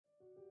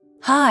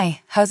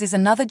Hi, hers is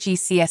another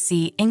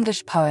GCSE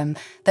English poem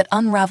that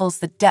unravels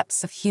the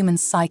depths of human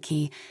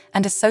psyche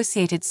and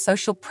associated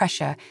social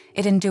pressure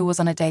it endures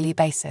on a daily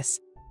basis.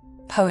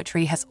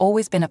 Poetry has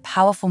always been a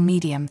powerful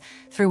medium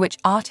through which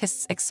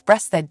artists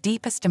express their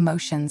deepest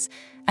emotions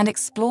and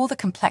explore the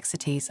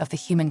complexities of the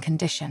human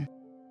condition.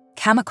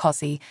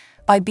 Kamikaze,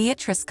 by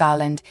Beatrice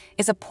Garland,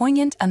 is a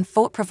poignant and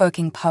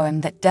thought-provoking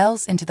poem that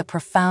delves into the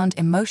profound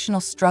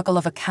emotional struggle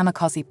of a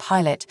kamikaze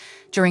pilot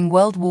during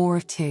World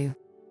War II.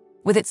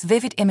 With its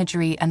vivid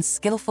imagery and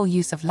skillful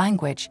use of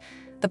language,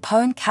 the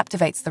poem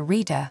captivates the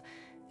reader,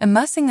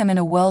 immersing them in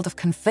a world of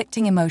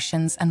conflicting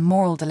emotions and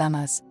moral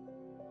dilemmas.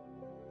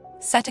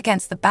 Set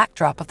against the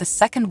backdrop of the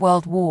Second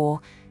World War,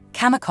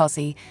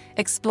 Kamikaze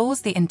explores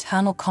the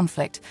internal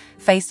conflict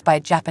faced by a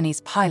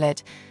Japanese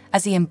pilot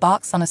as he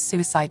embarks on a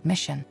suicide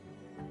mission.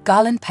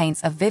 Garland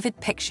paints a vivid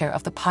picture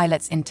of the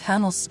pilot's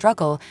internal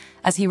struggle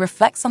as he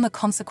reflects on the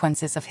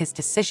consequences of his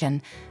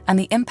decision and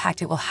the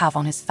impact it will have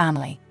on his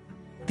family.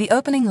 The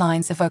opening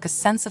lines evoke a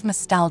sense of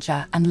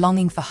nostalgia and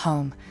longing for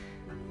home.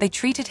 They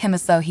treated him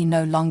as though he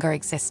no longer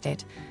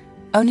existed.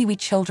 Only we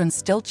children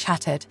still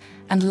chatted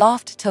and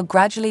laughed till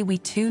gradually we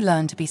too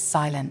learned to be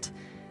silent.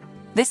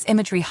 This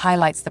imagery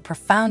highlights the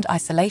profound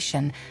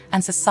isolation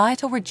and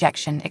societal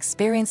rejection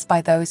experienced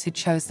by those who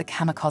chose the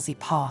kamikaze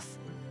path.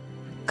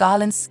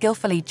 Garland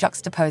skillfully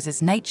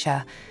juxtaposes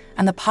nature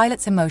and the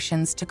pilot's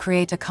emotions to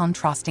create a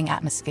contrasting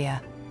atmosphere.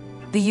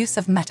 The use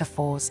of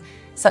metaphors,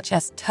 such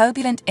as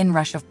turbulent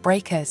inrush of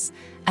breakers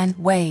and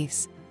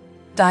waves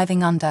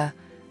diving under,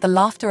 the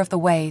laughter of the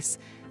waves,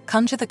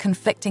 conjure the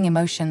conflicting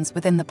emotions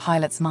within the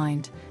pilot's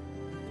mind.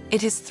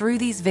 It is through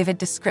these vivid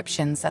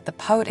descriptions that the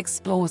poet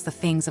explores the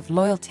themes of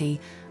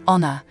loyalty,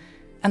 honor,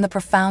 and the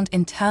profound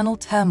internal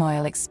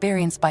turmoil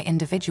experienced by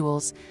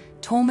individuals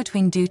torn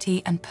between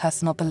duty and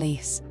personal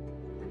beliefs.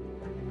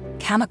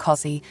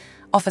 Kamikaze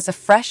offers a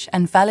fresh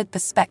and valid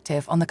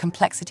perspective on the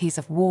complexities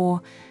of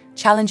war,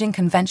 challenging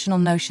conventional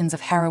notions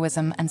of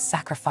heroism and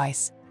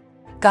sacrifice.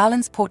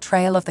 Garland's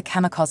portrayal of the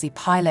kamikaze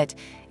pilot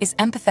is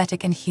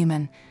empathetic and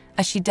human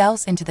as she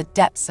delves into the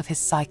depths of his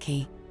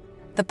psyche.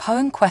 The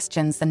poem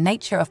questions the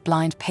nature of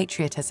blind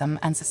patriotism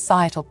and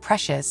societal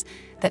pressures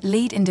that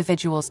lead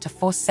individuals to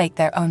forsake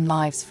their own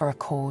lives for a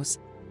cause.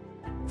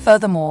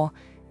 Furthermore,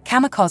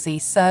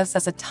 Kamikaze serves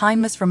as a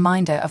timeless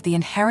reminder of the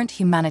inherent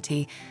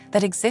humanity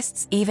that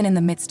exists even in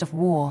the midst of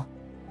war.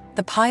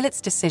 The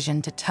pilot's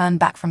decision to turn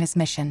back from his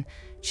mission,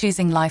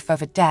 choosing life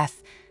over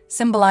death,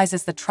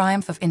 symbolizes the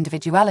triumph of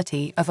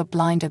individuality over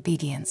blind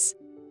obedience.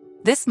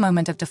 This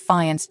moment of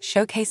defiance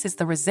showcases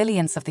the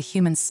resilience of the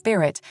human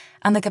spirit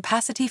and the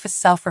capacity for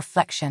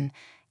self-reflection,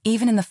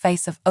 even in the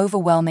face of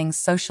overwhelming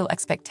social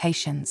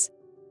expectations.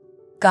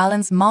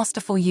 Garland's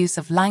masterful use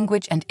of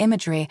language and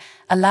imagery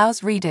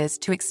allows readers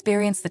to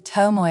experience the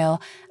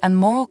turmoil and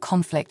moral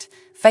conflict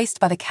faced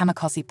by the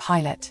kamikaze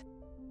pilot.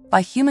 By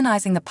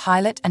humanizing the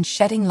pilot and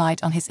shedding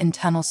light on his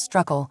internal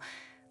struggle,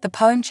 the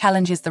poem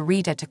challenges the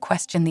reader to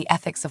question the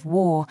ethics of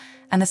war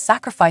and the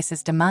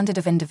sacrifices demanded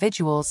of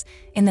individuals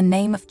in the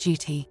name of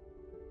duty.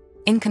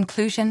 In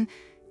conclusion,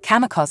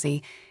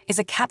 Kamikaze is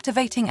a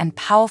captivating and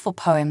powerful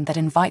poem that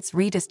invites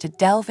readers to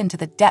delve into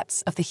the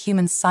depths of the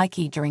human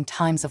psyche during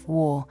times of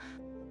war.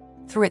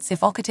 Through its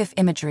evocative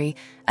imagery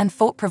and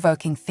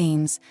thought-provoking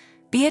themes,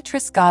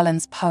 Beatrice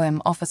Garland's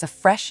poem offers a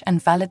fresh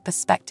and valid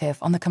perspective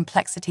on the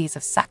complexities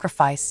of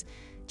sacrifice,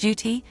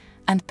 duty,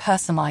 and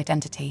personal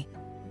identity.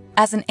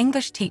 As an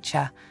English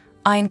teacher,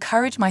 I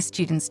encourage my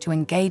students to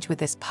engage with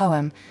this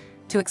poem,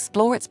 to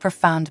explore its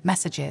profound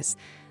messages,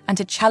 and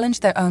to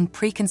challenge their own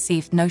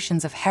preconceived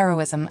notions of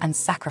heroism and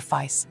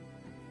sacrifice.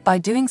 By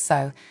doing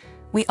so,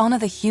 we honor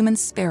the human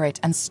spirit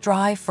and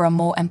strive for a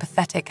more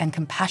empathetic and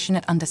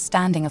compassionate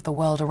understanding of the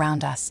world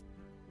around us.